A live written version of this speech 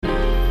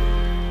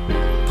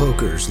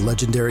Poker's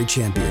legendary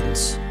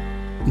champions,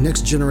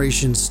 next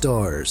generation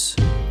stars,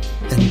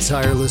 and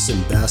tireless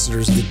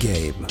ambassadors of the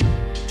game,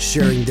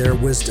 sharing their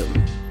wisdom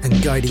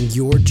and guiding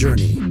your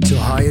journey to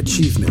high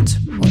achievement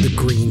on the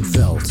green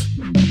felt.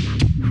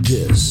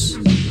 This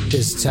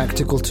is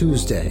Tactical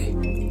Tuesday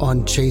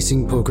on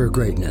Chasing Poker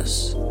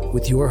Greatness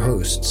with your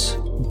hosts,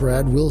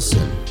 Brad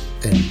Wilson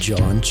and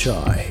John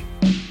Chai.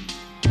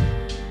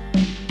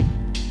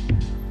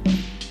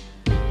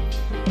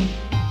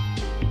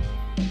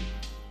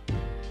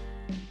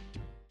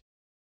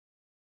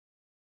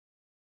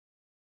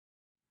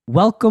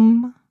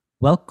 Welcome,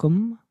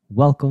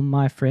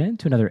 my friend,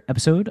 to another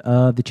episode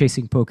of the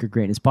Chasing Poker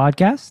Greatness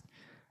podcast.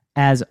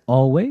 As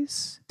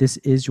always, this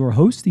is your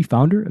host, the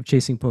founder of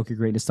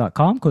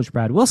ChasingPokerGreatness.com, Coach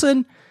Brad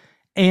Wilson,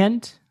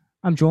 and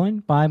I'm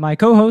joined by my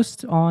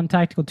co-host on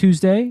Tactical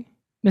Tuesday,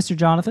 Mr.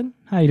 Jonathan.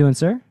 How you doing,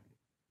 sir?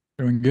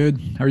 Doing good.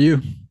 How are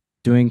you?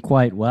 Doing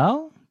quite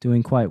well.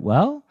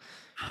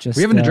 Just,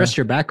 we haven't addressed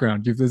your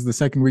background. This is the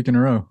second week in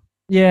a row.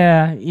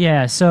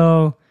 Yeah.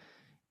 So,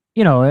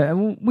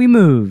 we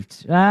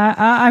moved.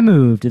 I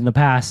moved in the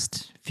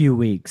past few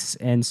weeks.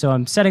 And so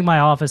I'm setting my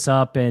office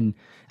up and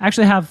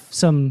actually have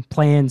some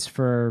plans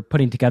for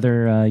putting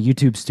together a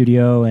YouTube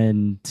studio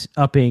and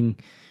upping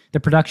the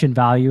production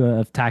value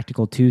of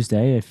Tactical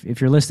Tuesday.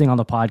 If you're listening on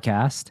the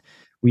podcast,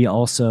 we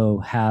also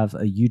have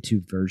a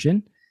YouTube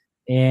version.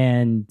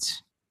 And,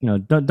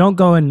 don't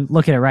go and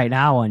look at it right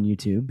now on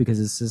YouTube because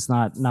it's just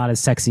not as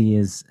sexy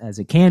as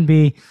it can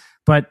be.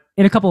 But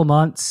in a couple of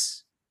months,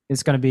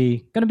 it's gonna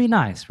be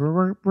nice.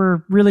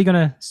 We're really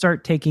gonna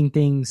start taking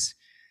things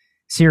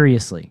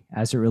seriously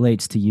as it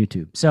relates to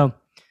YouTube. So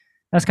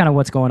that's kind of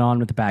what's going on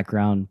with the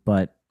background.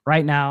 But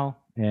right now,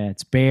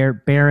 it's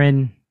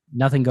barren,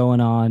 nothing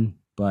going on.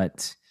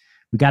 But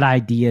we got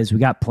ideas, we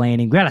got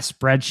planning, we got a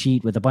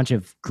spreadsheet with a bunch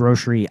of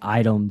grocery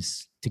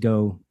items to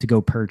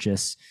go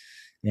purchase,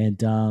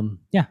 and I'm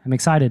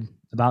excited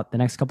about the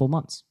next couple of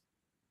months.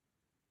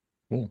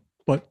 Cool.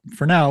 But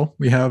for now,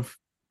 we have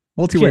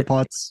multi-way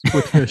pots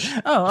with fish.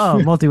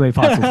 Multi-way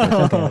pots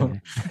with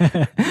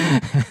fish.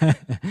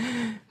 Okay.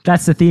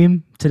 That's the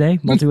theme today.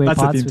 Multi-way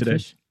pots with today.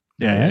 Fish.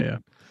 Yeah.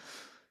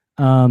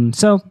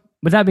 So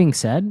with that being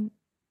said,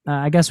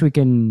 I guess we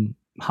can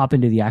hop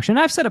into the action.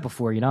 I've said it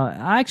before.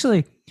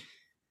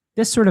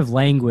 This sort of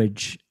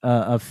language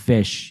of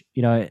fish.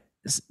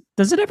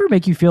 Does it ever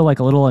make you feel like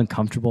a little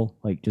uncomfortable,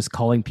 like just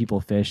calling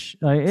people fish?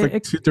 They're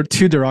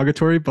too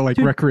derogatory, but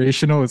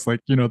recreational is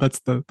that's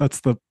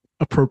the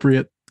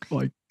appropriate.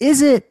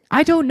 Is it?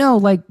 I don't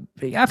know.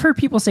 I've heard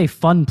people say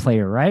fun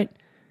player, right?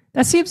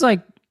 That seems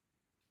like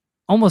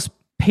almost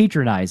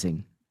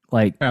patronizing.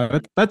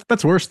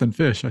 That's worse than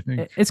fish, I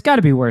think. It's got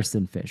to be worse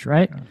than fish,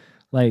 right?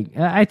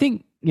 Yeah. I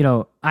think,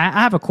 I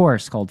have a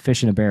course called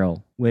Fish in a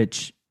Barrel,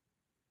 which,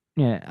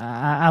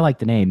 I like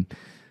the name.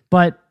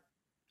 But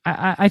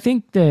I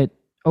think that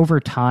over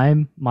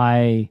time,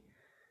 my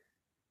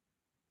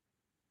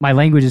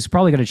language is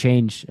probably going to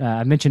change.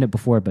 I mentioned it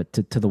before, but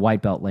to the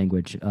white belt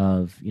language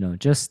of,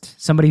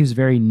 just somebody who's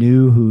very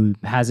new, who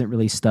hasn't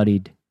really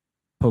studied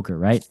poker,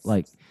 right?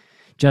 Some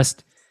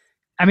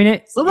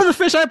of the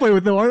fish I play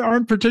with, though,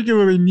 aren't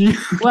particularly new.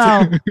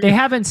 Well, they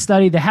haven't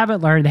studied, they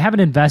haven't learned, they haven't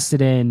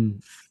invested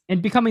in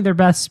becoming their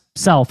best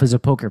self as a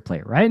poker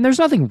player, right? And there's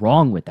nothing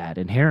wrong with that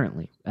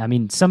inherently.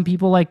 Some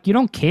people, you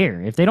don't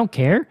care. If they don't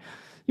care,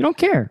 you don't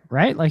care,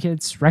 right?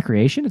 It's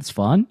recreation, it's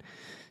fun.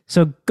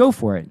 So go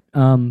for it.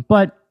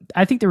 But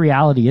I think the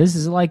reality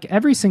is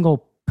every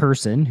single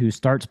person who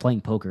starts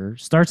playing poker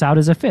starts out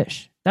as a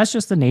fish. That's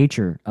just the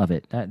nature of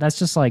it. That's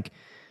just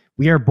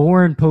we are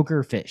born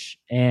poker fish.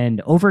 And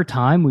over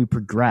time, we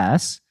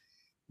progress,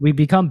 we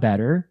become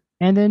better,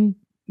 and then,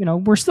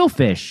 we're still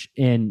fish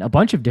in a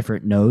bunch of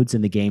different nodes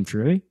in the game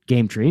tree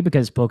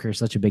because poker is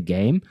such a big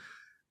game.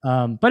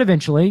 But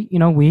eventually,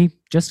 we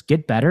just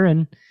get better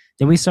and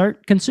then we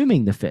start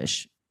consuming the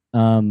fish.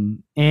 So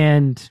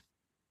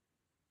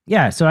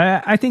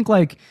I think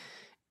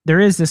there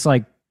is this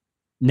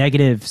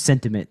negative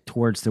sentiment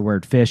towards the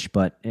word fish,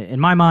 but in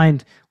my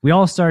mind, we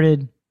all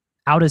started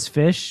out as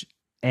fish,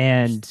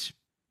 and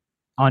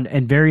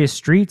in various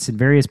streets and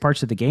various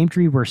parts of the game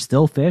tree, we're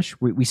still fish.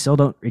 We still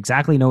don't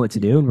exactly know what to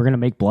do, and we're going to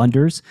make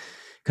blunders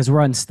because we're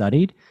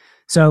unstudied.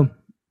 So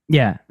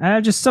yeah,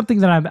 just something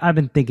that I've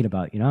been thinking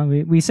about.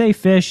 We say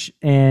fish,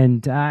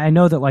 and I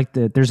know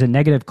that there's a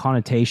negative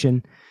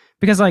connotation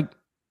because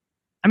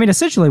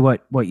essentially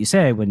what you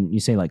say when you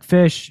say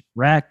fish,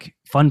 rec,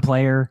 fun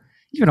player,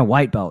 even a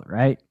white belt,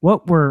 right?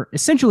 What we're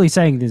essentially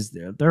saying is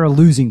they're a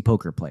losing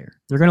poker player.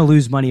 They're going to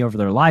lose money over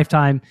their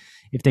lifetime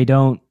if they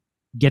don't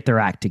get their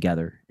act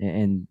together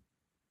and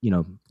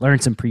learn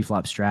some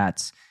pre-flop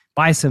strats,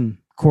 buy some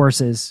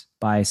courses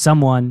by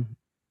someone,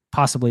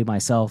 possibly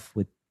myself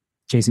with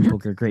Chasing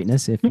Poker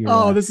Greatness. If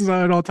you're, this is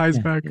how it all ties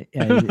back.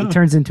 It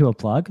turns into a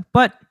plug.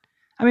 But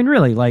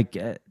really,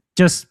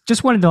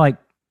 just wanted to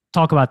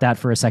talk about that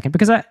for a second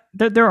because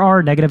there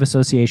are negative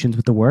associations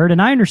with the word,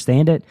 and I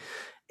understand it.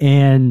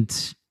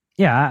 And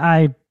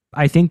yeah,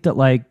 I think that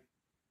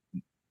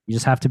you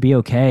just have to be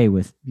okay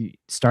with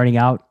starting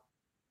out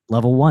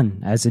level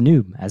 1 as a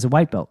noob, as a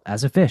white belt,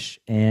 as a fish.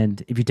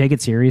 And if you take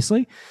it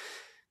seriously,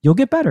 you'll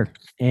get better.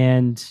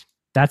 And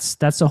that's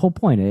the whole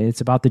point.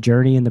 It's about the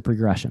journey and the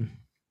progression.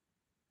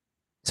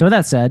 So with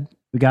that said,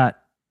 we got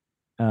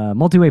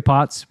multi-way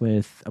pots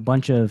with a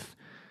bunch of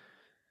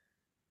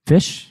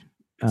fish.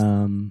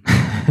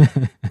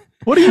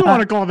 What do you want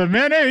to call them,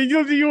 man? Hey,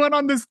 you went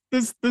on this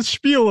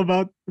spiel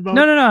about.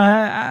 No.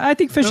 I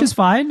think fish is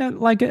fine.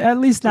 Like at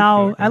least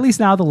now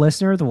the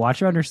listener, the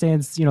watcher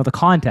understands, the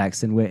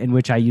context in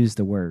which I use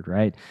the word,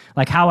 right?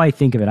 Like how I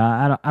think of it.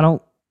 I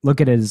don't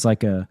look at it as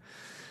like I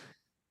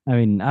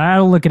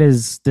don't look at it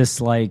as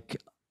this like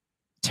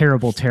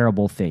terrible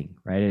thing,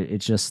 right?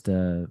 It's just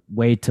a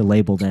way to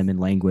label them in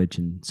language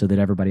and so that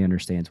everybody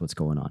understands what's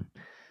going on.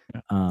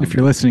 If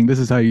you're listening, this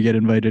is how you get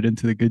invited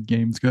into the good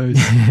games, guys.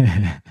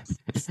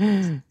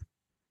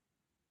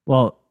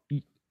 Well,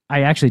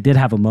 I actually did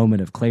have a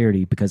moment of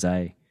clarity because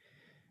I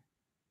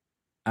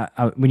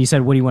when you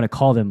said, what do you want to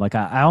call them? Like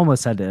I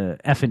almost said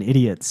effing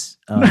idiots,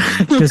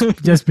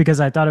 just because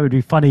I thought it would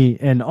be funny.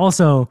 And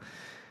also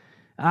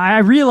I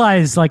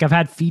realized like I've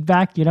had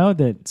feedback,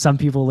 that some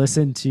people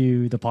listen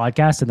to the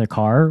podcast in their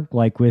car,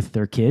 like with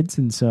their kids.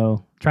 And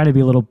so trying to be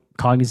a little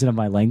cognizant of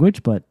my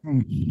language, but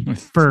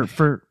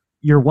for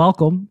you're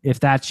welcome. If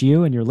that's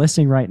you and you're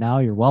listening right now,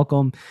 you're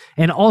welcome.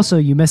 And also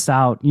you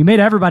made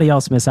everybody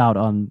else miss out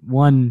on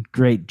one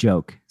great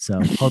joke.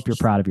 So hope you're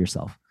proud of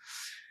yourself.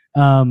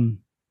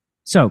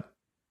 So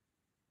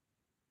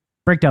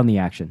break down the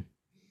action.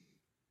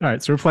 All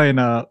right. So we're playing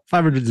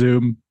 500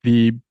 Zoom.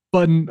 The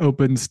button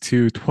opens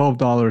to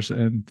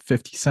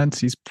 $12.50.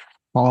 He's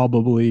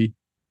probably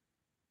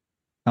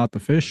not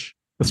the fish.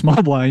 The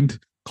small blind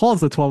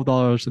calls the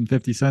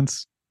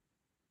 $12.50.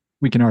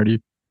 We can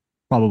already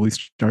probably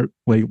start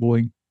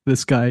labeling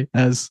this guy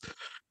as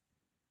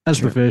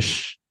sure. The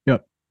fish.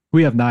 Yep.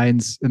 We have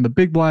 9s in the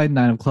big blind,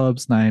 9 of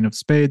clubs, 9 of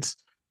spades.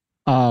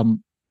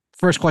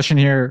 First question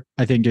here,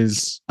 I think,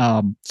 is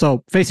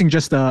so facing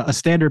just a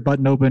standard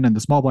button open and the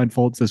small blind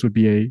folds, this would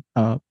be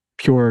a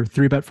pure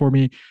 3-bet for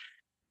me.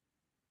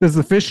 Does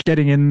the fish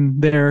getting in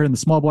there in the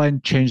small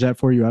blind change that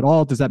for you at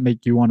all? Does that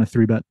make you want to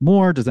 3-bet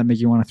more? Does that make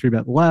you want to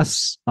 3-bet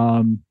less?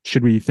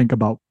 Should we think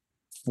about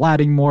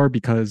flatting more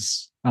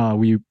because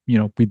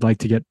we'd like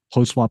to get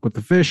post flop with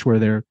the fish where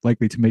they're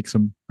likely to make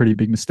some pretty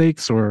big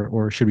mistakes,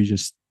 or should we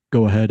just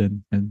go ahead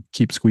and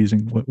keep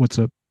squeezing? What's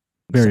a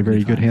very 75.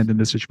 Very good hand in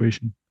this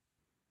situation?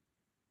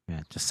 Yeah,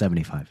 just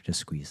 75,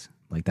 just squeeze.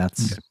 Like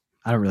that's, okay.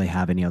 I don't really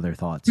have any other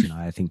thoughts.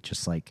 I think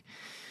just like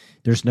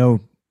the small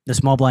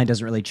blind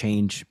doesn't really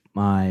change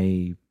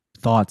my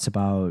thoughts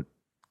about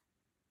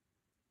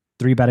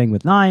 3-betting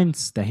with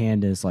 9s. The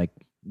hand is like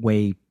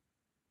way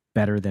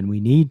better than we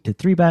need to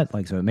 3-bet.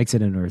 Like, so it makes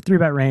it in our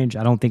 3-bet range.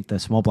 I don't think the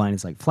small blind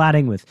is like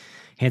flatting with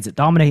hands that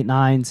dominate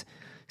 9s.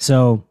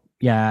 So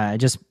yeah,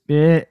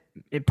 it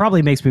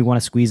probably makes me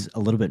want to squeeze a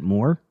little bit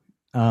more.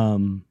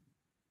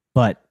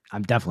 But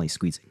I'm definitely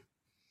squeezing.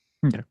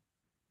 Okay.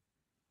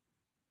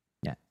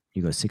 Yeah.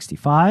 You go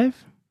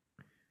 65.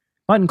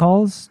 Button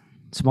calls,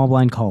 small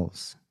blind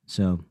calls.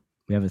 So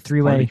we have a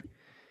 3-way. Party.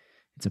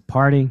 It's a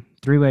party,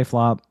 3-way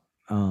flop.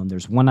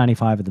 There's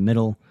 195 in the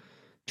middle.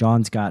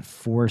 John's got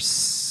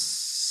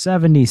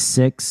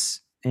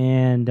 476,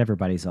 and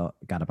everybody's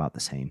got about the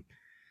same.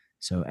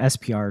 So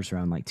SPR is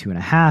around like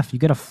 2.5. You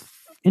get a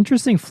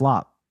interesting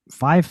flop,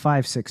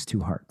 5-5-6, 2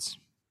 hearts.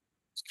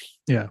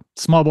 Yeah,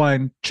 small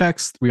blind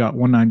checks. We got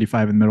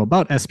 195 in the middle,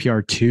 about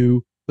SPR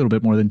 2, a little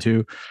bit more than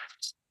 2.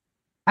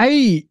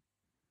 I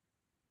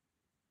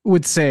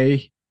would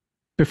say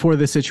before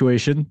this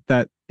situation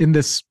that in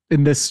this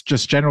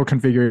just general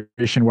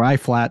configuration where I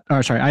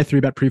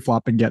 3-bet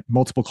pre-flop and get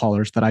multiple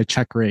callers, that I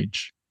check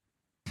range.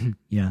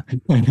 Yeah.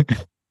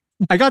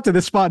 I got to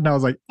this spot and I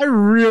was like, I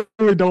really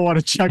don't want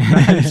to check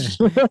range.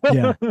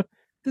 Yeah.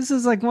 This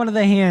is like one of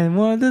the hand.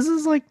 Well, this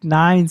is like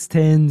 9s,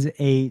 10s,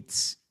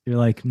 8s. You're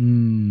like,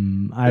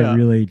 I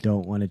really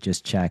don't want to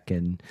just check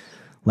and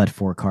let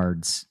 4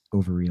 cards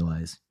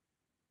overrealize.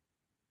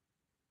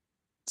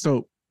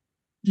 So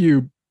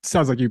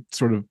sounds like you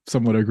sort of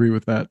somewhat agree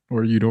with that,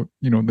 or you don't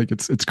think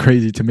it's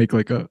crazy to make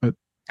like a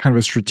kind of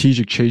a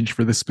strategic change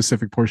for this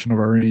specific portion of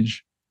our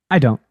range. I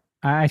don't.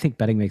 I think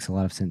betting makes a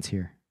lot of sense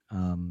here.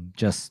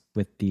 Just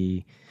with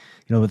the,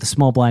 with the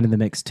small blind in the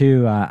mix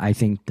too, I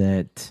think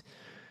that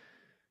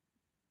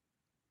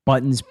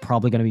button's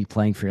probably going to be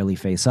playing fairly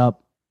face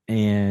up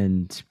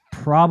and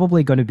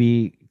probably going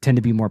to tend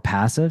to be more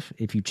passive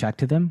if you check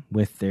to them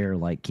with their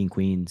like king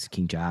queens,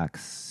 king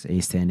jacks,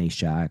 ace 10, ace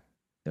jack,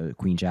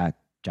 queen jack,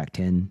 jack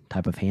 10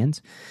 type of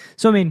hands.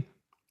 So, I mean,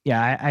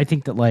 yeah, I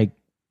think that like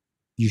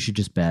you should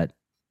just bet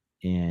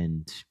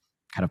and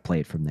kind of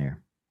play it from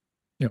there.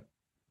 Yep.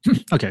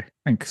 Okay.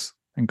 Thanks.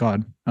 Thank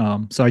God.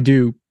 So I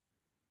do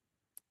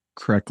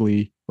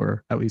correctly,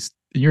 or at least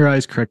in your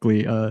eyes,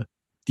 correctly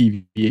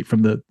deviate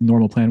from the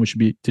normal plan, which would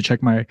be to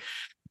check my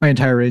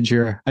entire range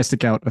here. I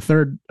stick out a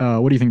third.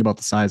 What do you think about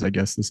the size? I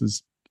guess this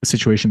is a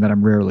situation that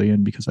I'm rarely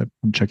in because I'm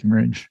checking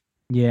range.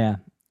 Yeah.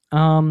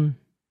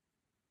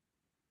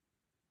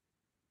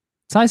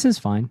 Size is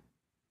fine.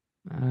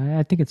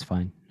 I think it's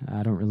fine.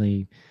 I don't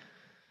really,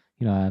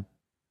 I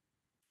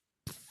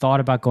thought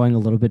about going a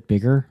little bit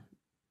bigger,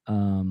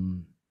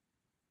 um,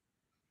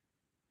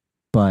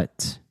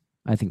 but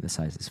I think the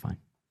size is fine.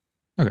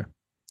 Okay.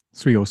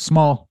 So we go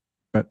small,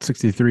 bet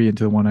 63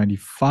 into the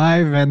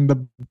 195, and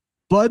the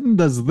button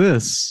does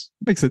this.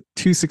 Makes it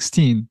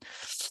 216.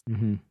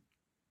 Mm-hmm.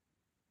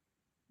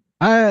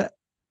 I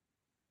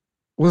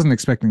wasn't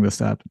expecting this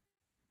to happen.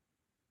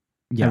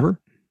 Yeah. Ever?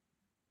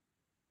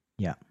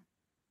 Yeah.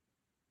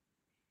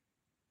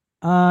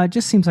 It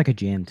just seems like a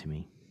jam to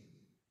me.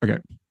 Okay.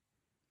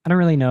 I don't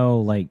really know,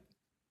 like,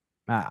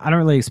 I don't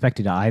really expect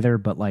it either,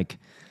 but like,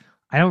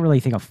 I don't really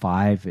think a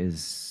 5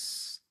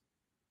 is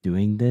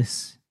doing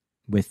this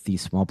with the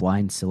small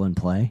blind still in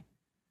play.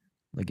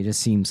 Like, it just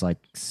seems like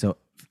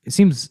it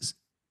seems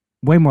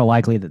way more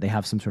likely that they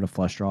have some sort of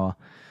flush draw.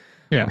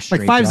 Yeah. Or Like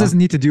straight fives draw. doesn't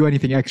need to do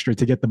anything extra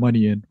to get the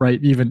money in,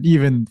 right?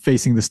 Even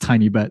facing this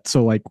tiny bet.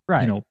 So like,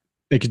 Right.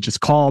 they could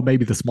just call,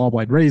 maybe the small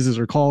blind raises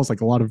or calls,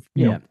 like a lot of,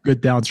 Yeah.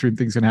 good downstream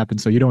things can happen.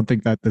 So you don't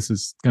think that this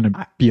is going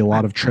to be a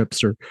lot of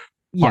trips or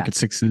pocket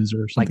sixes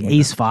or like something like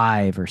ace that.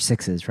 5 or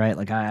sixes, right?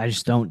 Like I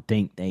just don't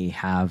think they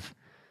have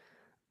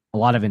a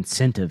lot of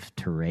incentive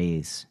to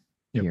raise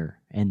here.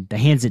 And the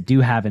hands that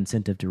do have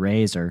incentive to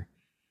raise are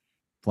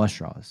flush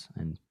draws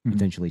and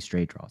potentially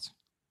straight draws.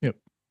 Yep.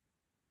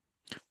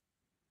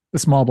 The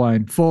small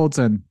blind folds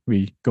and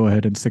we go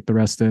ahead and stick the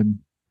rest in.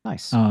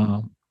 Nice.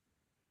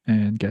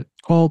 And get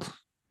called.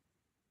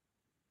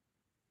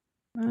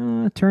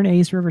 Turn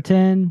ace, river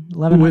 10,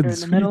 1100 in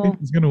the middle. Who do you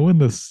think is going to win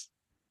this?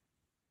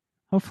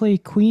 Hopefully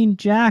queen,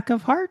 jack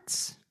of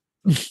hearts.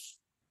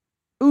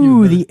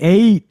 Ooh, the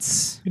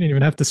eights. You didn't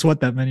even have to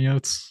sweat that many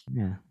outs.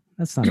 Yeah,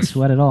 that's not a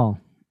sweat at all.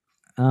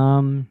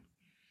 Well,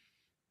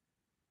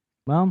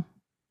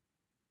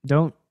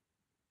 don't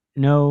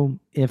know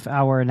if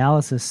our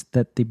analysis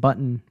that the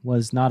button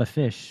was not a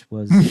fish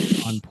was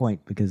on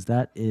point, because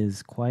that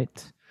is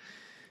quite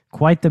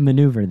the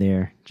maneuver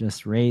there.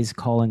 Just raise,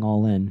 calling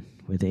all in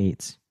with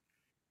eights.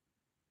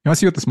 You want to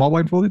see what the small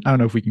blind folded? I don't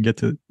know if we can get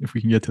to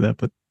that,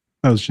 but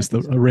that was just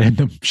a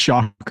random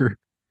shocker.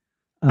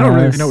 I don't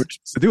really know what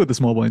to do with the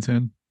small blind's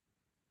hand.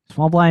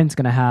 Small blind's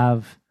gonna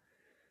have.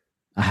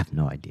 I have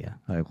no idea.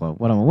 Like,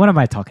 what am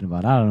I talking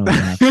about? I don't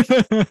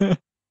know.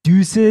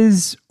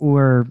 Deuces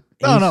or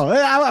ace? No.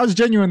 I was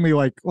genuinely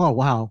like, oh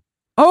wow.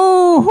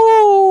 Oh,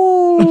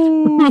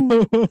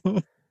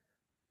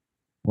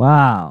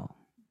 wow.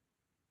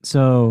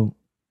 So,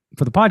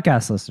 for the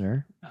podcast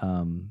listener,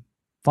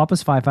 flop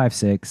was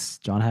 5-5-6.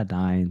 John had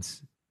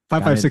nines.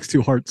 5-5-6,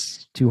 2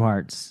 hearts. 2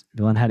 hearts.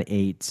 Villain had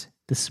 8.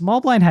 The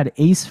small blind had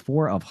ace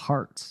 4 of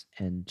hearts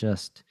and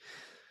just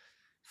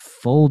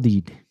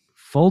folded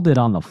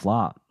on the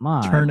flop.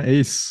 Turn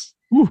ace.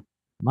 Woo.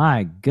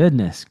 My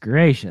goodness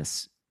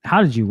gracious.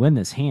 How did you win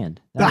this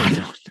hand?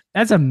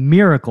 That's a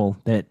miracle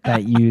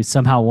that you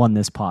somehow won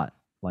this pot.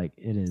 Like,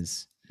 it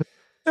is.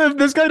 If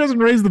this guy doesn't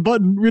raise the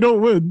button, we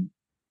don't win.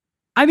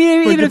 I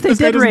mean, even if they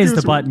did raise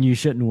the button, you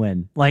shouldn't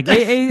win. Like,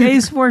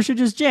 ace 4 should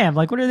just jam.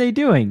 Like, what are they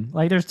doing?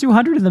 Like, there's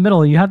 200 in the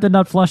middle. You have the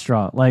nut flush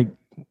draw. Like,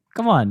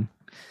 come on.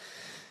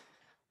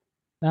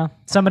 Now,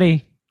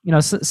 somebody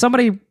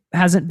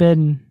hasn't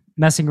been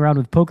messing around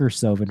with poker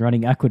stove and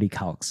running equity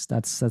calcs.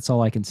 That's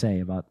all I can say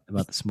about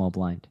the small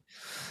blind.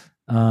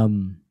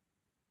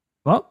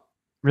 Well,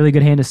 really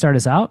good hand to start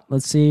us out.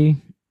 Let's see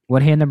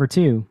what hand number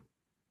 2.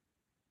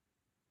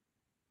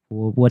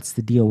 Well, what's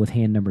the deal with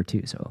hand number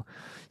 2? So,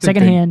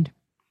 second hand,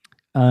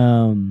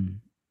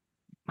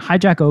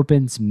 hijack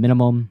opens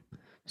minimum,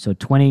 so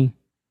 20.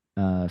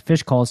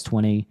 Fish calls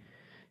 20.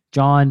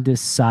 John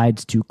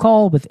decides to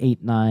call with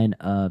 8-9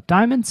 of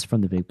diamonds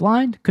from the big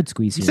blind. Could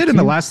squeeze. You said in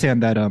the last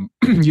hand that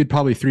you'd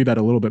probably 3-bet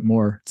a little bit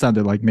more. It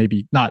sounded like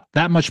maybe not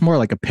that much more,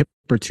 like a pip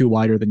or 2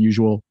 wider than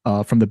usual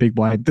from the big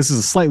blind. This is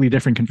a slightly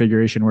different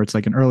configuration where it's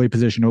like an early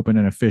position open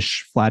and a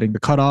fish flatting the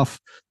cutoff.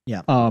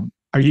 Yeah.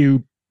 Are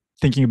you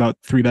thinking about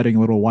 3-betting a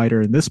little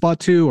wider in this spot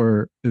too,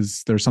 or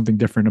is there something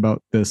different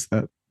about this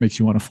that makes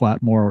you want to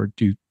flat more, or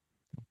do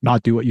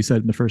not do what you said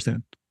in the first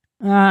hand?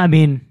 I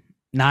mean,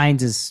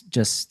 nines is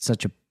just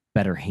such a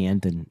better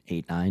hand than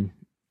 8-9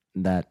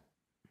 that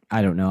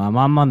I don't know.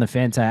 I'm on the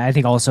fence. I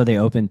think also they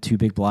opened 2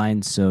 big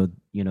blinds, so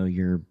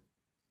you're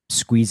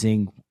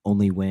squeezing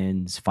only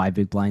wins 5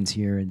 big blinds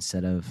here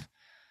instead of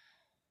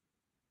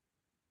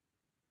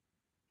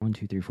 1,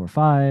 2, 3, 4,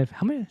 5.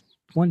 How many?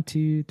 1,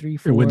 2, 3,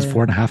 4. It wins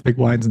 4.5 big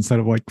blinds instead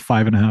of like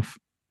 5.5.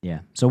 Yeah,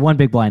 so 1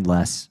 big blind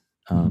less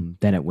than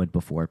it would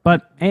before.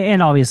 But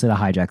and obviously the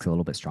hijack's a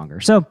little bit stronger.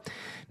 So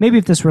maybe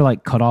if this were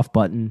like cutoff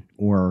button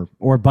or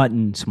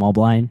button small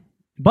blind.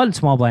 Button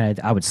small blind,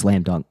 I would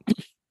slam dunk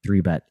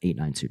 3-bet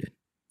 8-9 suited.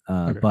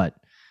 Okay. But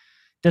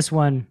this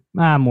one,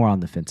 I'm more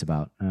on the fence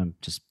about.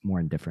 Just more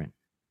indifferent.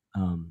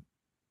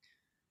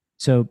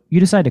 So you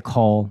decide to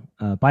call.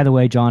 By the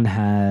way, John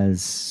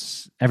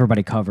has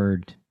everybody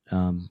covered,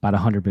 about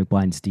 100 big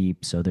blinds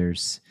deep. So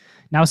there's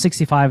now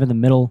 65 in the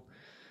middle.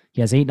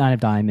 He has 8-9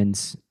 of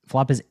diamonds.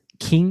 Flop is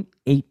king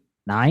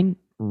 8-9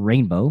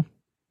 rainbow.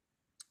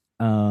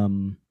 I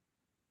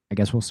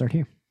guess we'll start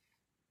here.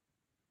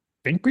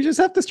 think we just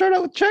have to start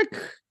out with check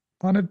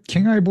on a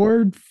king eye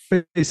board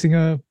facing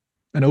an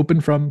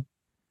open from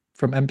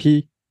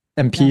MP.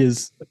 MP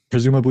is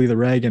presumably the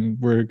reg, and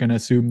we're gonna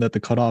assume that the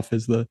cutoff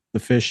is the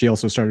fish. He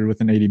also started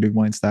with an 80 big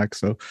blind stack,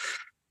 so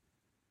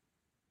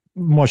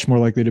much more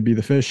likely to be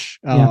the fish.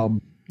 Yeah,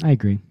 I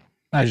agree.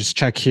 I just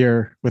check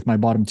here with my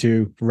bottom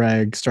two.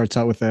 Reg starts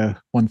out with a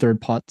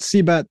 1/3 pot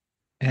C bet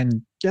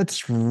and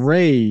gets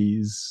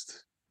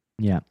raised.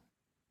 Yeah.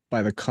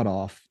 By the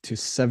cutoff to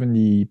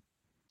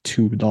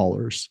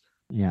 $72.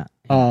 Yeah.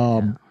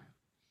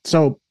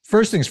 So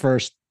first things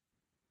first,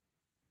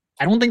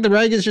 I don't think the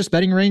reg is just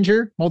betting range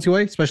here,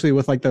 multi-way, especially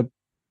with like the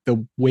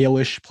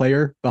whalish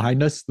player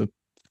behind us,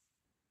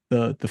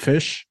 the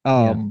fish.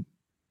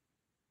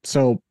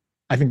 So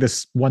I think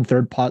this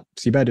 1/3 pot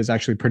C bet is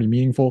actually pretty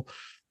meaningful.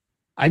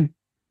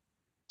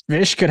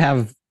 Fish could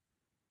have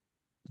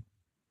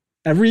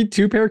every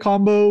 2-pair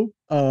combo,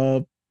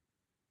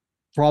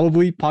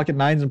 probably pocket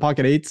 9s and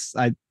pocket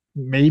 8s.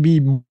 Maybe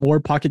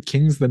more pocket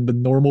kings than the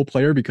normal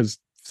player, because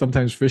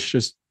sometimes fish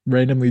just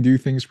randomly do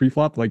things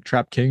pre-flop, like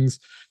trap kings.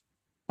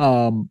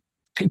 I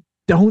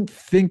don't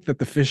think that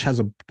the fish has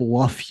a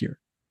bluff here.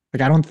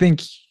 Like, I'm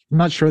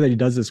not sure that he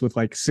does this with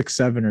like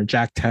 6-7 or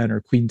Jack 10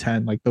 or Queen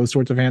 10, like those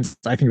sorts of hands.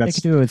 I think that's.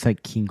 They could do it with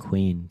like King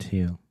Queen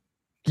too.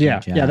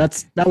 Jack,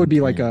 that would be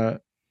like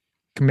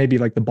maybe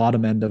like the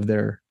bottom end of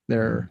their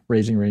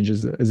raising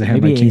ranges is a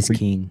hand maybe like Ace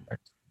King.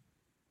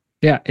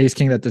 Yeah, Ace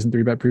King that doesn't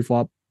 3-bet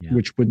pre-flop,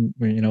 which wouldn't,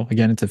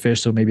 again, it's a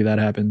fish, so maybe that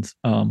happens.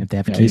 If they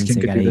have kings,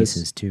 they got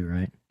aces too,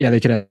 right? Yeah, they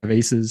could have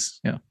aces.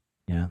 Yeah.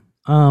 Yeah.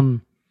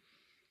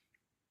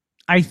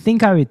 I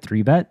think I would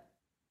 3-bet.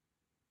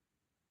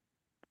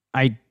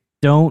 I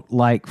don't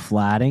like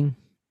flatting.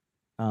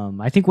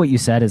 I think what you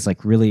said is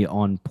like really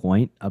on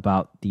point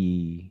about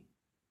the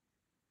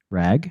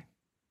reg.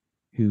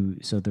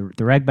 So the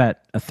reg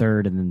bet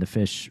 1/3 and then the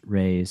fish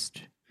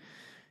raised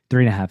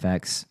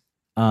 3.5x.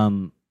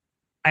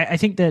 I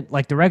think that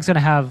like the reg's gonna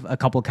have a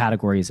couple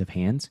categories of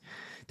hands.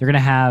 They're gonna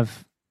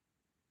have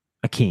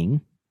a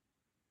king,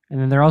 and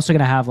then they're also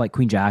gonna have like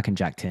Queen Jack and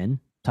Jack 10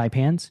 type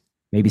hands,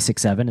 maybe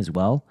 6-7 as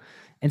well.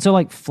 And so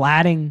like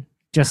flatting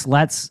just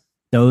lets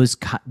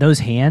those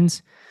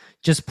hands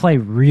just play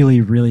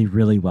really, really,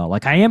 really well.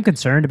 Like, I am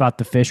concerned about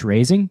the fish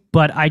raising,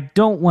 but I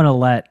don't want to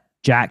let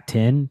Jack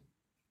 10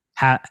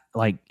 have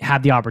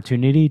the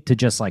opportunity to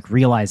just like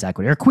realize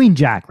equity, or Queen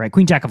Jack, right?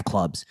 Queen Jack of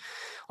clubs,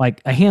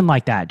 like a hand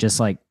like that. Just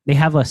like they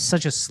have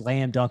such a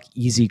slam dunk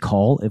easy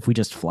call if we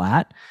just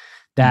flat,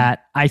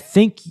 that I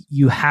think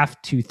you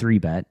have to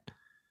 3-bet.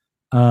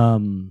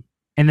 And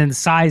then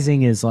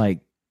sizing is like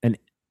a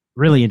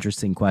really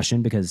interesting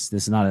question, because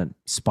this is not a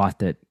spot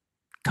that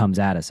comes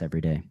at us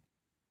every day.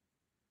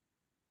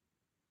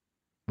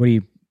 What do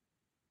you?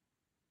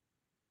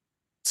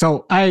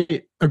 So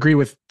I agree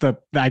with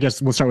I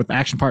guess we'll start with the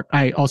action part.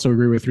 I also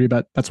agree with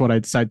 3-bet. That's what I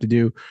decided to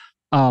do.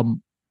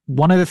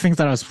 One of the things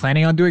that I was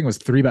planning on doing was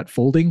 3-bet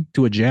folding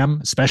to a jam,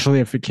 especially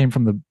if it came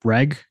from the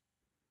reg.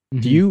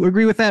 Mm-hmm. Do you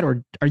agree with that,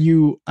 or are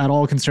you at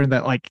all concerned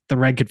that like the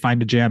reg could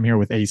find a jam here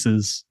with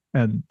aces?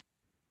 And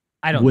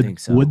I don't think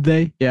so. Would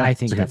they? Yeah, I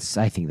think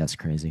that's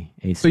crazy.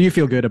 Aces. So you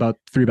feel good about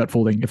 3-bet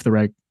folding if the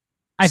reg?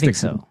 I think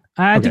so.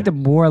 I think the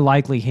more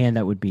likely hand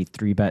that would be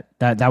 3-bet,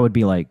 that would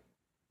be like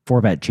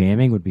 4-bet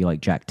jamming, would be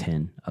like Jack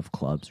 10 of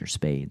clubs or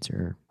spades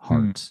or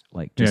hearts,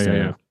 like just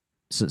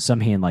some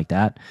hand like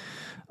that.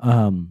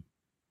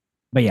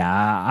 But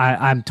yeah,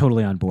 I'm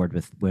totally on board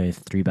with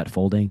 3-bet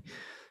folding.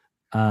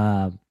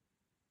 What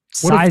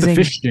Sizing, if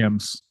the fish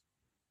jams?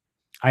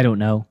 I don't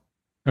know.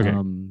 Okay.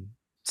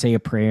 Say a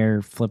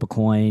prayer, flip a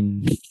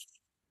coin,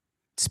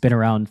 spin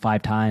around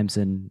 5 times,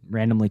 and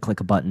randomly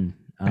click a button.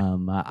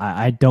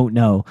 I don't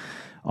know,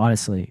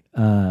 honestly.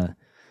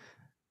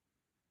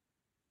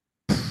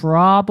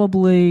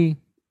 Probably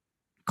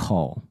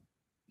call,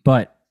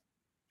 but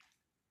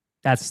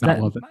that's not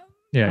love it.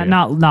 Yeah,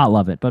 not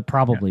love it, but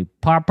probably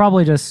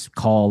just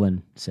call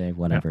and say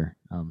whatever.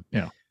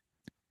 Yeah.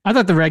 I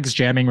thought the reg's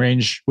jamming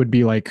range would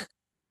be like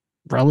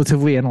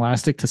relatively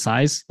inelastic to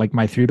size, like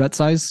my 3-bet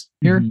size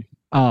here.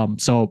 Mm-hmm.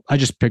 So I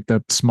just picked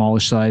a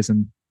smallish size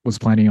and was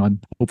planning on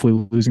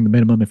hopefully losing the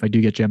minimum if I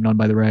do get jammed on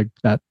by the reg.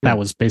 That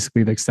was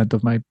basically the extent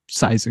of my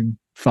sizing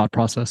thought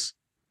process.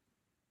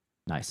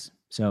 Nice.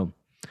 So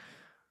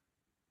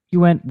you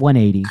went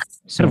 180.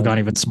 Could have gone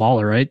even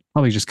smaller, right?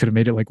 Probably just could have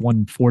made it like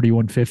 140,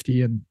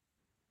 150, and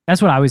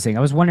that's what I was thinking.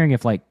 I was wondering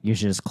if like you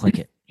should just click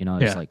it,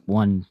 it's like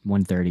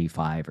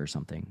 135 or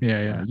something.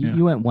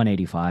 You went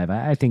 185.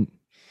 I think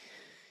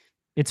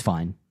it's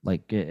fine.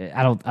 Like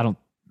I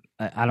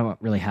don't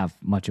really have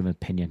much of an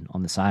opinion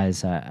on the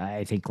size.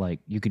 I think like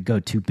you could go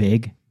too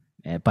big,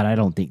 but I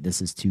don't think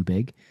this is too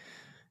big.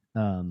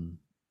 So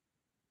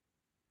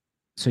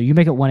you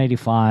make it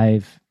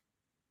 185.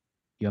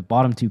 You have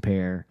bottom 2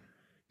 pair.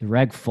 The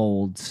reg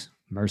folds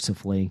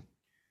mercifully,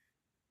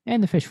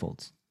 and the fish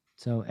folds.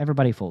 So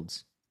everybody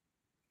folds,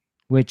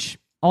 which,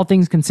 all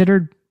things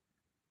considered,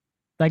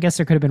 I guess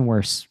there could have been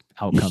worse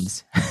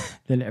outcomes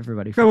than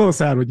everybody. Got a little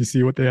sad when you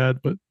see what they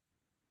had, but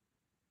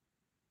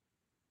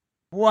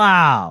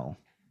wow.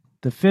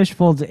 the fish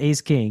folds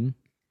ace king,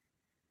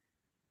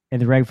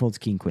 and the reg folds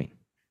king queen.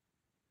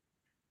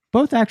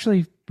 Both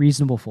actually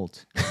reasonable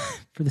folds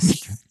for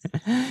this.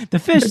 The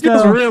fish It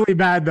feels though really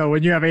bad though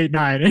when you have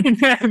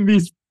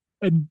 8-9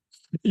 and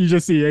you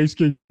just see ace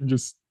king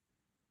just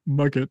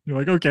muck it. You're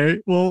like,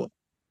 okay, well,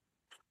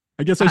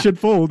 I guess I should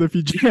fold if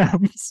he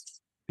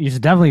jams. you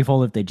should definitely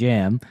fold if they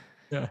jam.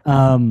 Yeah.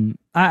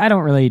 I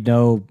don't really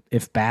know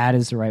if bad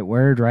is the right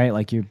word, right?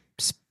 Like if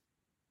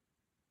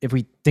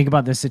we think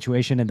about this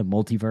situation in the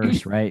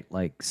multiverse, right?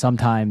 Like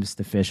sometimes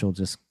the fish will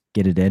just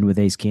get it in with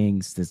ace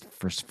kings.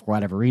 For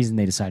whatever reason,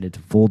 they decided to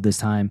fold this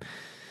time,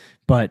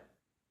 but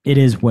it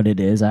is what it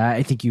is.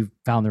 I think you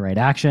found the right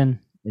action.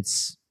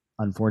 It's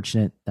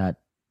unfortunate that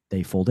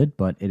they folded,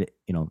 but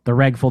the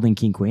reg folding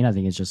king queen, I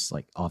think is just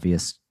like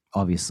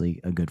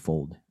obviously a good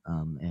fold.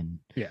 And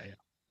yeah.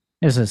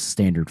 It's a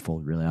standard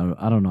fold, really.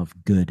 I don't know if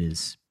good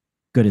is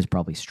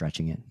probably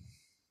stretching it.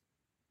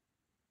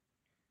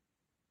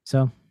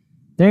 So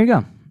there you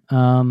go.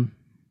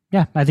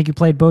 Yeah, I think you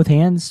played both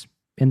hands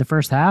in the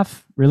first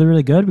half. Really,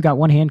 really good. We got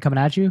one hand coming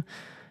at you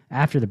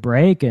after the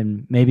break,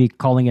 and maybe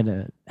calling it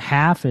a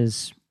half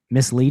is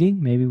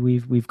misleading. Maybe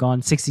we've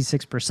gone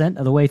 66%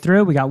 of the way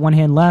through. We got one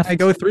hand left. I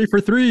go 3 for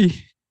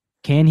 3.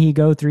 Can he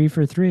go 3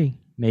 for 3?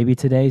 Maybe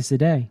today's the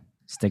day.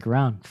 Stick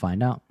around,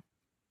 find out.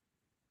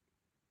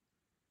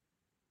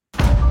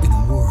 In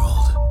a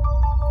world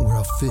where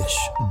a fish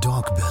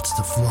dog bets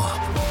the flop,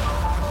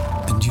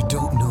 and you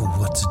don't know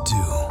what to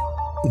do,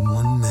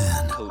 one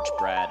man, Coach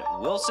Brad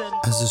Wilson,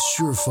 has a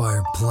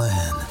surefire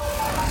plan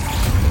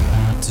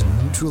to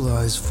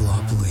neutralize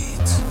flop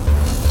leads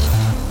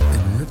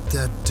and rip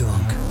that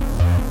dunk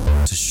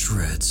to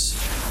shreds.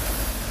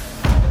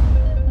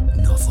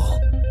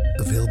 Nuffle.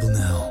 Available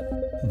now.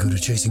 Go to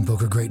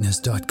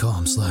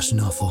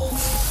chasingpokergreatness.com/Nuffle.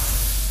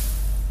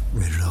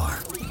 Rated R.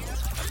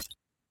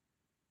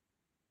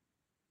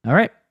 All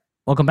right.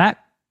 Welcome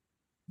back.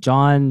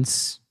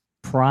 John's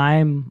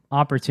prime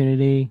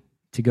opportunity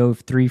to go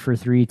 3 for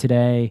 3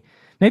 today.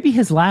 Maybe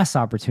his last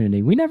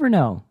opportunity. We never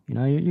know.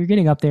 You're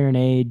getting up there in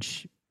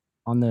age,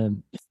 on the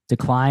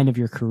decline of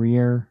your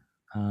career.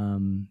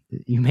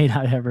 You may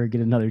not ever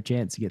get another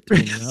chance to get 3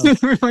 in a row.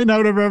 We might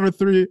not have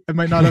 3. I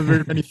might not have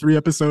very many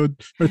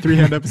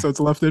 3-hand episodes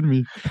left in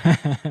me.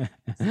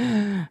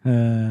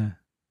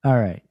 All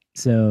right.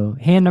 So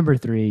hand number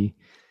 3.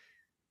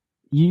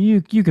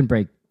 You can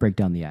break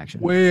down the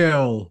action.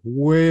 Whale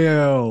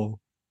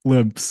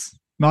limps,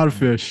 not a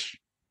fish.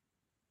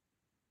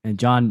 And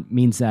John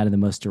means that in the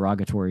most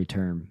derogatory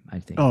term, I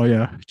think. Oh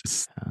yeah,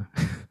 just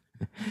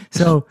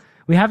so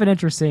we have an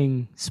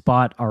interesting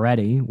spot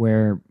already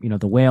where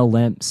the whale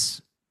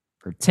limps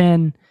for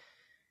 10.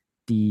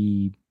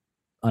 The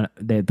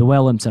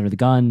whale limps under the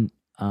gun.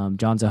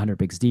 John's 100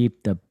 bigs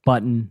deep. The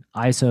button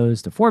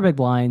ISOs to 4 big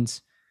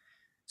blinds.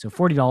 So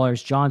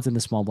 $40. John's in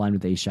the small blind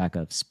with ace jack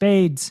of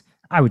spades.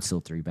 I would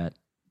still 3-bet,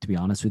 to be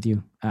honest with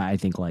you. I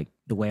think like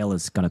the whale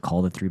is going to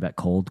call the 3-bet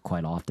cold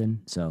quite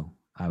often. So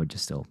I would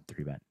just still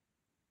 3-bet.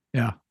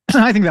 Yeah.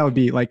 I think that would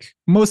be like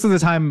most of the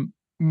time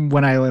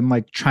when I am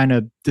like trying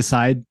to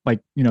decide, like,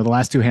 the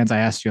last 2 hands I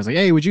asked you, I was like,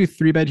 hey, would you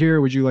 3-bet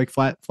here? Would you like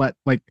flat?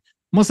 Like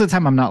most of the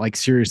time I'm not like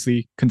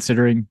seriously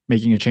considering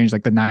making a change.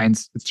 Like the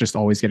 9s, it's just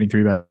always getting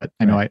 3-bet.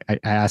 I know I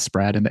asked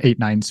Brad, and the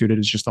 8-9 suited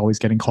is just always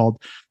getting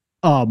called.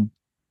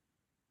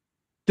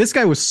 This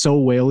guy was so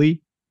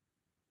whaley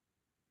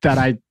that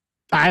I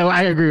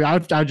agree. I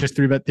would just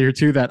 3-bet there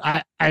too. That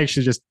I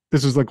actually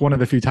this was like one of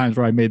the few times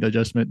where I made the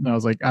adjustment, and I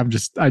was like, I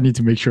need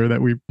to make sure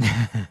that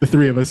the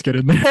 3 of us get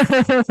in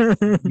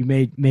there.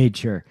 You made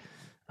sure.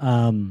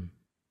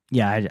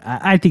 Yeah,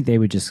 I think they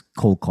would just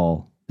cold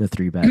call the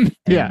 3-bet.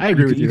 Yeah, I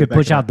agree with you. You could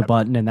push out the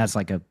button, and that's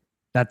like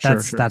that's a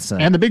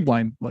and the big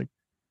blind, like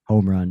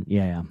home run.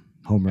 Yeah,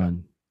 home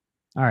run.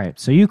 All right,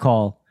 so you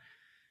call.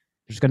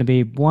 There's going to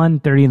be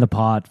 130 in the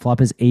pot.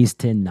 Flop is ace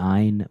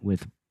 10-9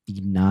 with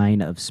the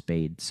 9 of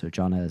spades. So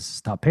John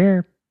has top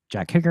pair,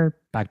 jack kicker,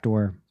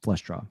 backdoor,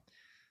 flush draw.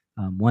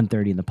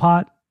 130 in the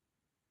pot.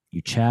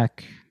 You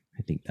check.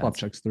 I think that's flop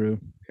checks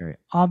through. Very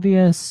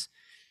obvious.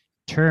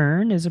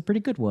 Turn is a pretty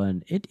good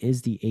one. It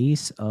is the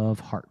ace of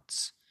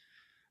hearts.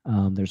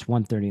 There's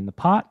 130 in the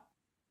pot.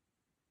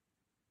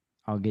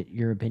 I'll get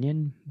your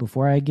opinion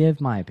before I give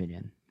my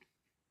opinion.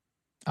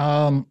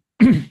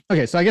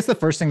 Okay, so I guess the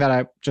first thing that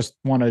I just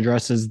want to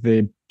address is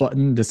the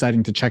button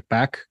deciding to check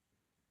back.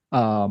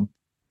 A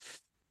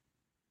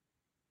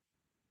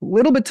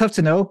little bit tough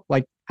to know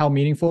like how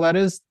meaningful that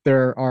is.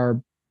 I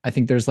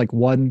think there's like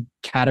one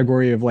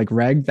category of like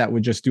reg that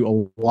would just do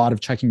a lot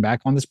of checking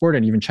back on this board,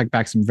 and even check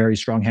back some very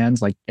strong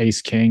hands like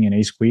ace king and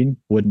ace queen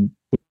wouldn't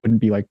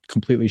be like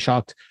completely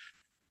shocked.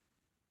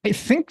 I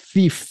think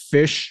the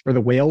fish or the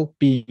whale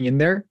being in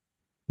there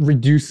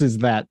reduces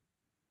that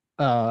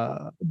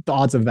the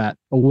odds of that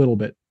a little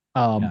bit.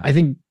 I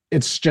think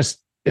it's a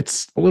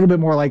little bit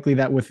more likely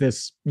that with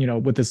this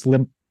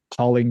limp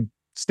calling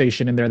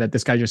station in there, that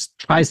this guy just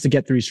tries to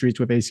get 3 streets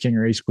with ace king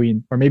or ace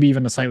queen, or maybe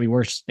even a slightly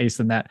worse ace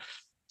than that.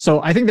 So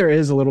I think there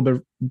is a little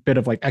bit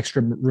of like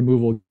extra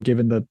removal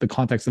given the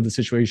context of the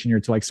situation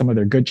here to like some of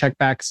their good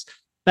checkbacks.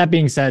 That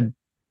being said,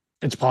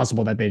 it's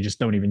possible that they just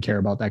don't even care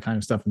about that kind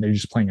of stuff and they're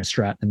just playing a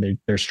strat and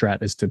their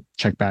strat is to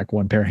check back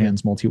one pair of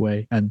hands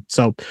multi-way. And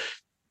so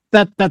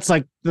that's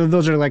like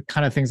those are like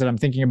kind of things that I'm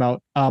thinking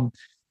about. I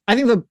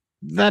think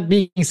that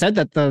being said,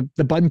 that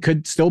the button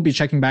could still be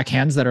checking back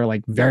hands that are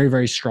like very,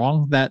 very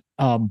strong that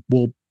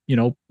will,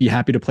 be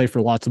happy to play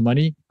for lots of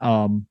money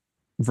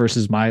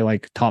versus my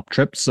like top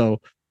trips. So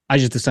I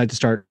just decided to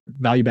start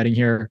value betting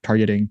here,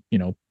 targeting,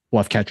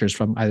 bluff catchers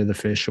from either the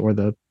fish or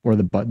the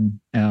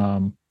button.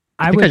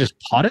 I think I just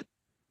pot it.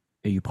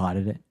 You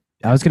potted it.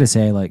 I was gonna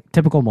say like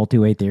typical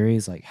multi-way theory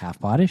is like half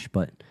pottish,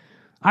 but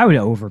I would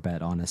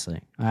overbet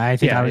honestly. I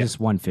think I was just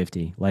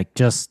 150. Like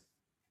just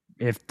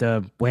if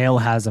the whale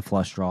has a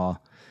flush draw,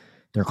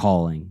 they're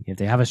calling. If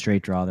they have a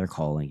straight draw, they're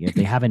calling. If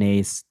they have an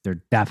ace,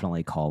 they're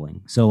definitely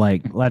calling. So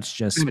like let's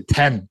just even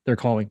 10, they're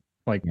calling.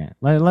 Like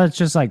let's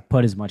just like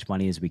put as much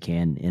money as we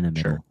can in the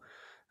middle.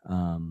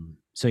 Sure.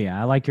 So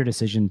yeah, I like your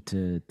decision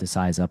to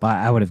size up.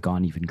 I would have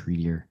gone even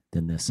greedier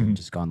than this and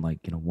just gone like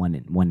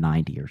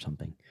 190 or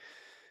something.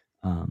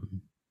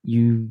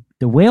 The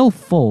whale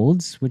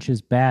folds, which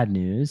is bad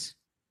news.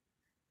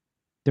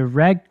 The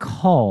reg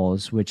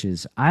calls, which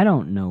is I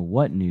don't know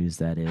what news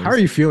that is. How are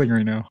you feeling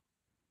right now?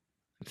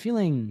 I'm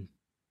feeling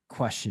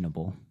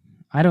questionable.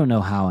 I don't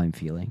know how I'm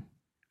feeling.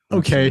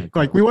 Okay,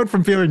 like we went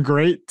from feeling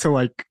great to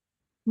like,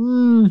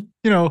 we're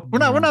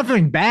not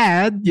feeling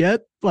bad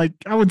yet. Like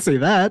I wouldn't say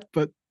that,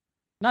 but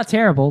not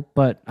terrible.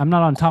 But I'm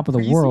not on top of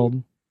the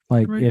world.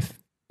 Like right.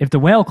 If the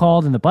whale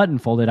called and the button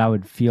folded, I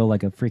would feel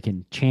like a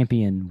freaking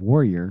champion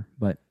warrior.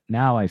 But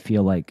now I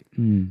feel like,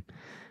 am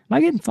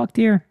I getting fucked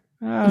here?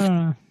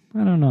 I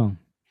don't know.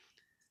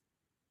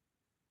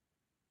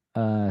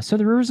 So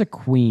the river's a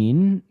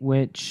queen,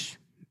 which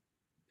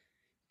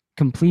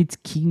completes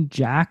King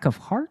Jack of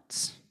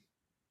Hearts.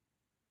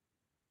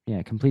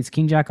 Yeah, completes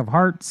King Jack of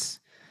Hearts.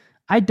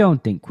 I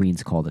don't think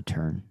queens call the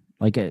turn.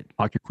 Like it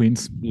pocket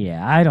queens.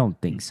 Yeah, I don't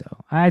think so.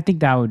 I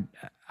think that would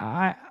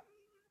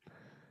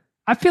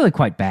I feel like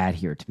quite bad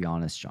here, to be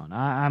honest, John.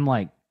 I'm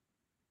like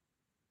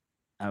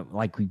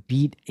we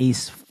beat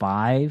ace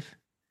 5.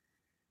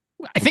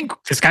 I think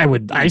this guy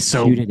would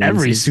ISO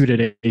every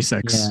suited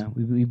ace-X. Yeah,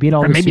 we beat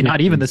all or maybe not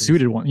even aces. The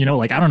suited one.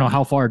 Like I don't know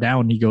how far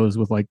down he goes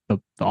with like the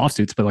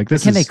offsuits, but like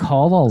this can they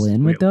call all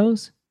in with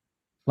those?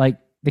 Like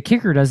the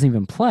kicker doesn't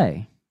even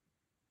play.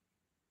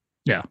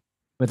 Yeah.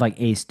 With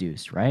like ace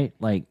deuce, right?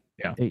 Like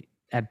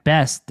at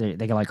best they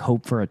can like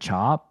hope for a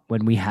chop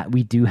when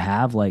we do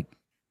have like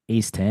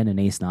ace 10 and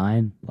ace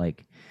 9.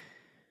 Like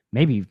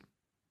maybe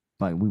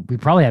like we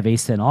probably have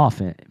ace 10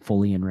 off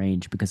fully in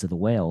range because of the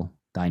whale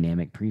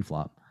dynamic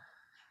pre-flop.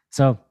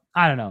 So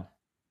I don't know.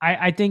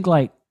 I think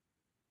like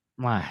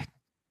I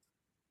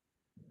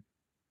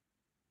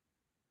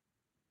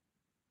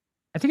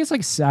think it's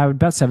like I would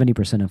bet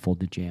 70% of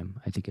folded jam.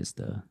 I think is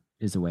the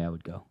way I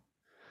would go.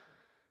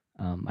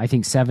 I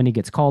think 70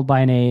 gets called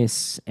by an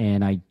ace,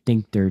 and I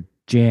think their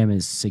jam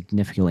is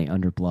significantly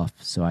under bluff.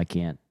 So I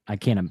can't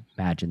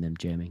imagine them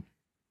jamming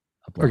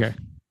a bluff. Okay,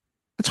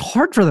 it's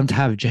hard for them to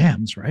have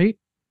jams, right?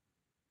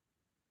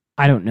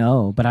 I don't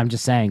know, but I'm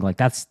just saying, like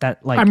that's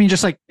that. Like I mean,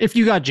 just like if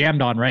you got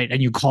jammed on, right, and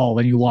you call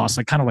and you lost,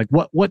 like kind of like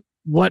what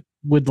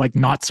would like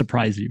not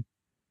surprise you?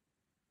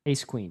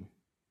 Ace queen.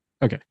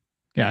 Okay,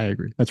 yeah, I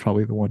agree. That's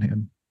probably the one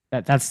hand.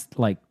 That's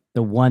like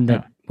the one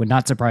that would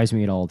not surprise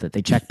me at all. That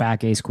they check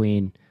back ace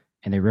queen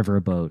and they river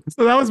a boat.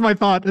 So that was my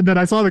thought, and then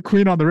I saw the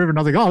queen on the river, and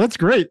I was like, oh, that's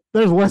great.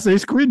 There's less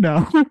ace queen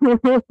now.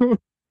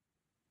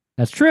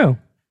 That's true.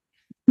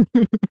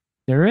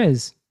 There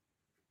is.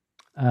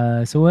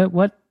 So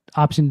what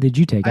option did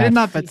you take? I did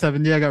not bet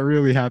 70. I got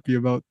really happy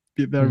about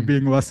there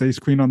being less ace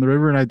queen on the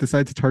river, and I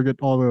decided to target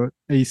all the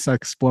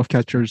ace-X bluff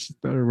catchers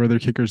that are where their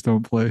kickers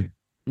don't play.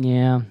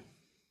 Yeah.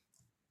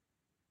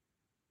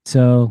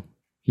 So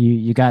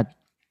you got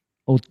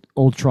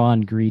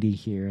Ultron greedy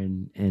here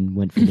and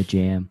went for the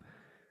jam.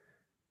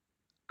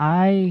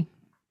 You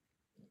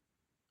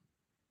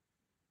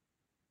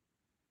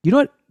know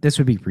what this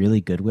would be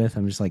really good with?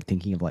 I'm just like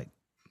thinking of like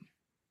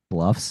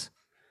bluffs,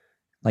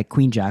 like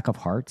Queen Jack of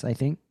Hearts. I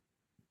think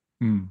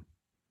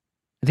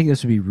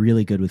this would be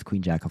really good with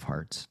Queen Jack of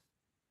Hearts.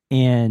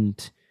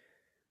 And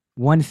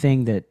one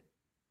thing that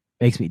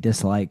makes me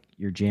dislike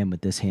your jam with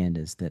this hand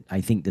is that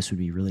I think this would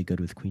be really good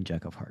with Queen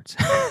Jack of Hearts,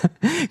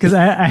 because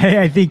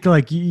I think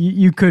like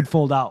you could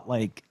fold out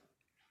like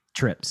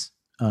trips,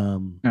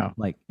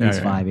 like ace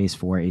 5, ace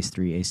 4, ace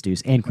 3, ace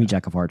deuce, and Queen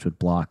Jack of Hearts would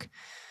block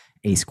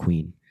ace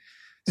queen.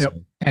 Yep.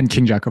 So, and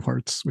King Jack of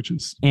Hearts,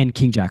 and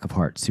King Jack of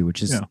Hearts too,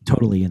 which is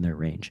totally in their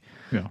range.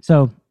 Yeah.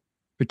 So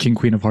the King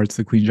Queen of Hearts,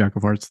 the Queen Jack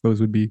of Hearts, those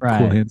would be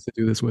cool hands to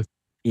do this with.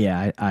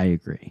 Yeah, I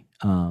agree.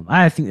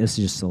 I think this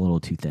is just a little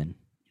too thin.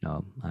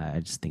 I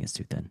just think it's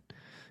too thin.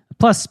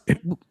 Plus,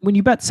 when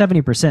you bet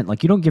 70%,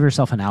 like you don't give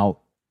yourself an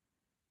out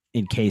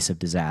in case of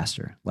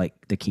disaster, like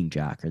the King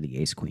Jack or the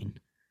Ace Queen.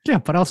 Yeah,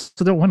 but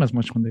also don't win as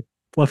much when they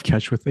bluff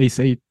catch with Ace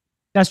 8.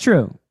 That's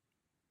true.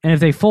 And if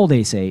they fold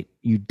Ace 8,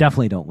 you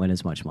definitely don't win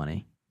as much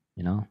money.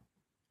 You know,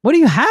 what do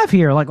you have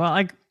here?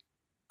 Like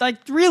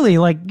really,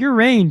 like your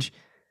range,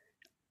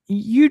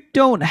 you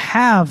don't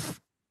have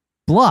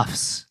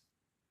bluffs,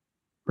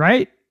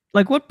 right?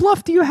 Like what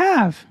bluff do you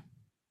have?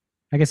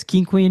 I guess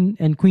king, queen,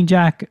 and queen,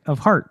 jack of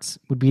hearts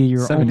would be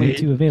your 7, only 8,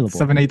 two available.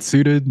 7-8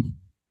 suited.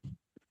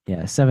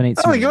 Yeah, 7-8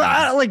 Like, suited.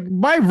 like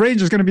my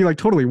range is going to be like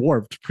totally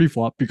warped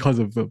pre-flop because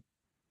of the,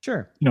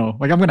 Sure. you know,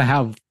 like I'm going to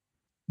have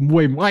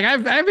way more. Like I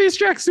have ace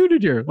jack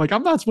suited here. Like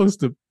I'm not supposed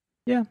to.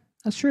 Yeah,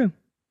 that's true.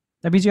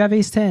 That means you have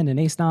ace 10 and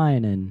ace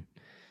 9 and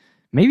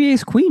maybe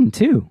ace queen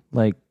too.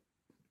 Like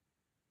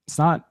it's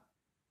not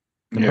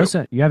most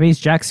of, you have ace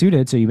jack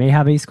suited, so you may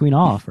have ace queen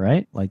off,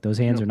 right? Like those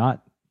hands are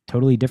not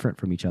totally different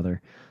from each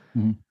other.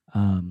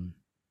 Mm-hmm.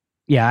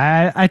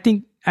 Yeah, I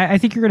think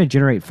you're going to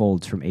generate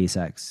folds from ace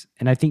X,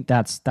 and I think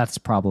that's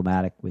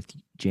problematic with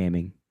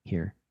jamming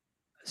here.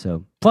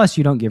 So plus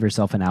you don't give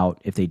yourself an out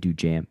if they do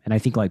jam, and I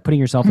think like putting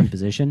yourself in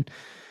position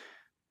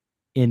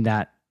in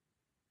that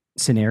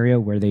scenario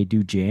where they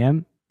do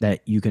jam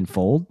that you can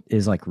fold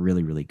is like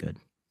really, really good.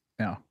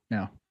 Yeah.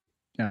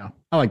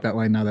 I like that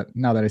line now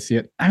that I see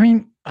it. I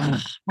mean,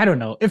 I don't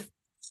know if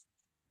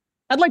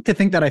I'd like to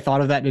think that I thought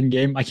of that in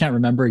game. I can't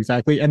remember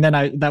exactly, and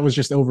then that was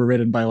just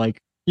overridden by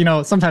like, you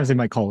know, sometimes they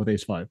might call with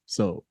ace 5,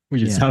 so we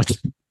just have to.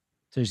 So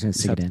you're just gonna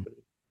stick it in.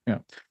 Yeah.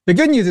 The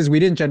good news is we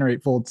didn't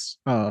generate folds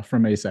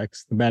from ace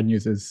X. The bad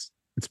news is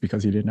it's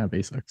because you didn't have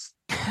ace X.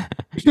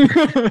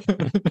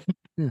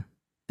 Yeah.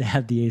 They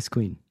have the ace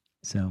queen.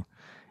 So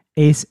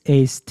ace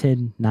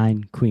 10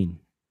 9 queen.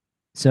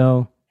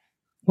 So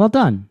well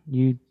done.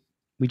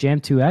 We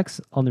jammed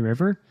 2x on the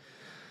river.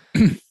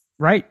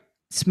 Right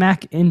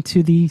smack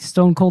into the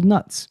stone cold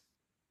nuts.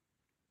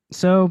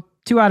 So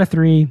 2 out of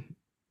 3.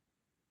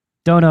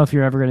 Don't know if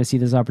you're ever going to see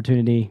this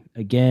opportunity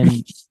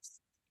again.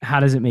 How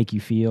does it make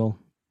you feel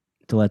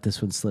to let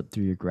this one slip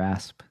through your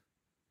grasp?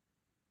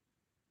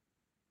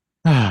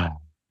 I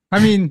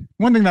mean,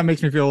 one thing that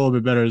makes me feel a little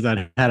bit better is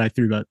that had I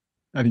threw that,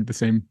 I think the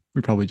same,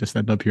 we probably just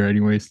end up here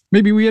anyways.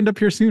 Maybe we end up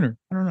here sooner.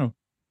 I don't know.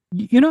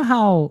 You know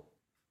how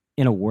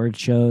in award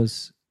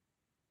shows,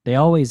 they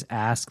always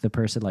ask the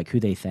person like who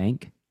they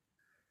thank?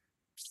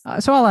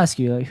 So I'll ask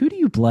you, like, who do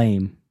you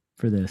blame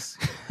for this?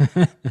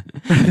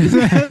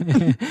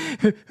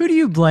 Who do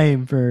you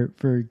blame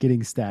for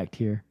getting stacked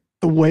here?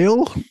 The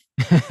whale?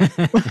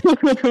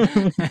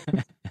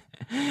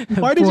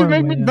 Why did you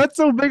make me bet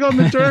so big on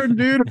the turn,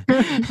 dude?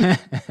 The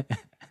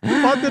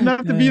pot didn't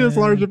have to be this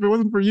large if it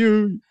wasn't for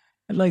you.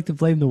 I'd like to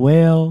blame the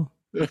whale,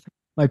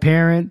 my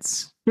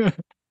parents,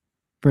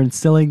 for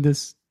instilling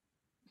this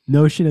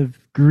notion of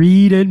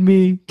greed in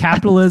me,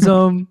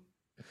 capitalism.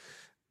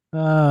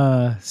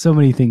 So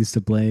many things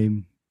to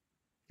blame.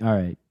 All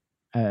right.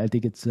 I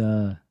think it's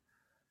I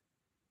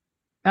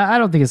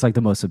don't think it's like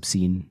the most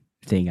obscene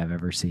thing I've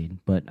ever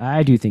seen, but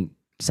I do think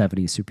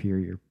 70 is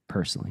superior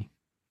personally.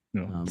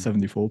 No,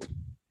 70 fold.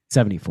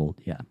 70 fold,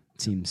 yeah.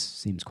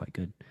 Seems quite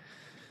good.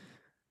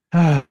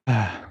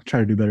 Try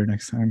to do better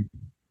next time.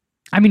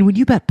 I mean, when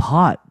you bet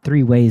pot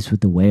 3 ways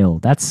with the whale,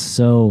 that's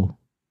so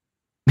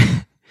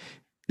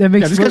that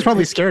makes this guy's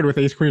probably scared with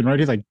ace queen, right?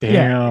 He's like,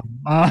 damn,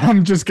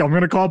 I'm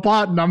gonna call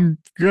pot and I'm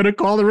gonna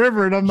call the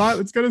river and I'm not,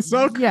 it's gonna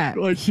suck. Yeah,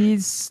 like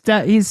he's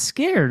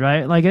scared,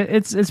 right? Like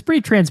it's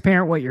pretty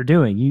transparent what you're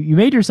doing. You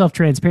made yourself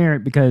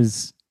transparent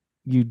because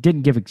you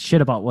didn't give a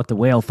shit about what the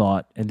whale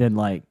thought, and then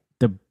like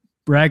the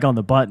brag on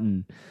the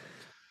button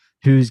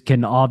who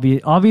can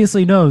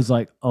obviously knows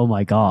like, oh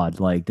my god,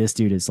 like this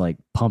dude is like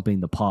pumping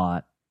the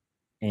pot,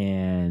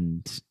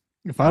 and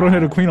if I don't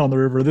hit a queen on the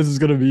river, this is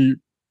gonna be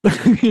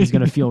he's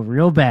gonna feel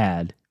real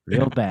bad.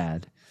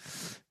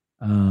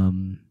 All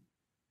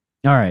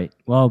right.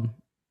 Well,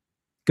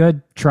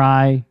 good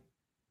try.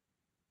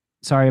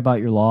 Sorry about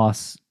your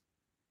loss,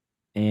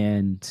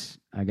 and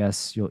I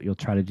guess you'll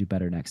try to do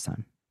better next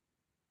time.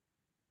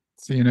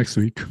 See you next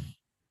week.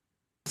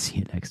 See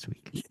you next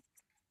week.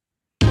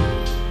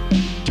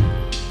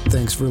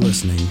 Thanks for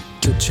listening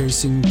to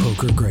Chasing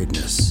Poker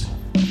Greatness.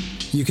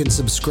 You can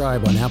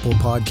subscribe on Apple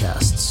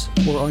Podcasts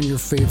or on your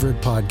favorite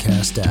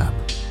podcast app.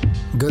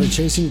 Go to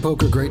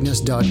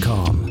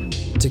chasingpokergreatness.com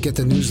to get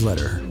the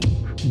newsletter,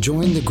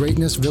 join the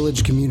Greatness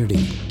Village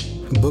community,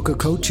 book a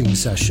coaching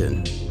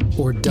session,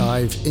 or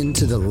dive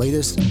into the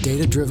latest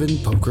data-driven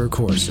poker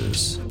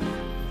courses.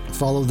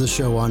 Follow the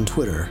show on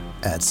Twitter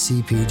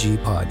 @CPG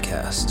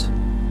Podcast.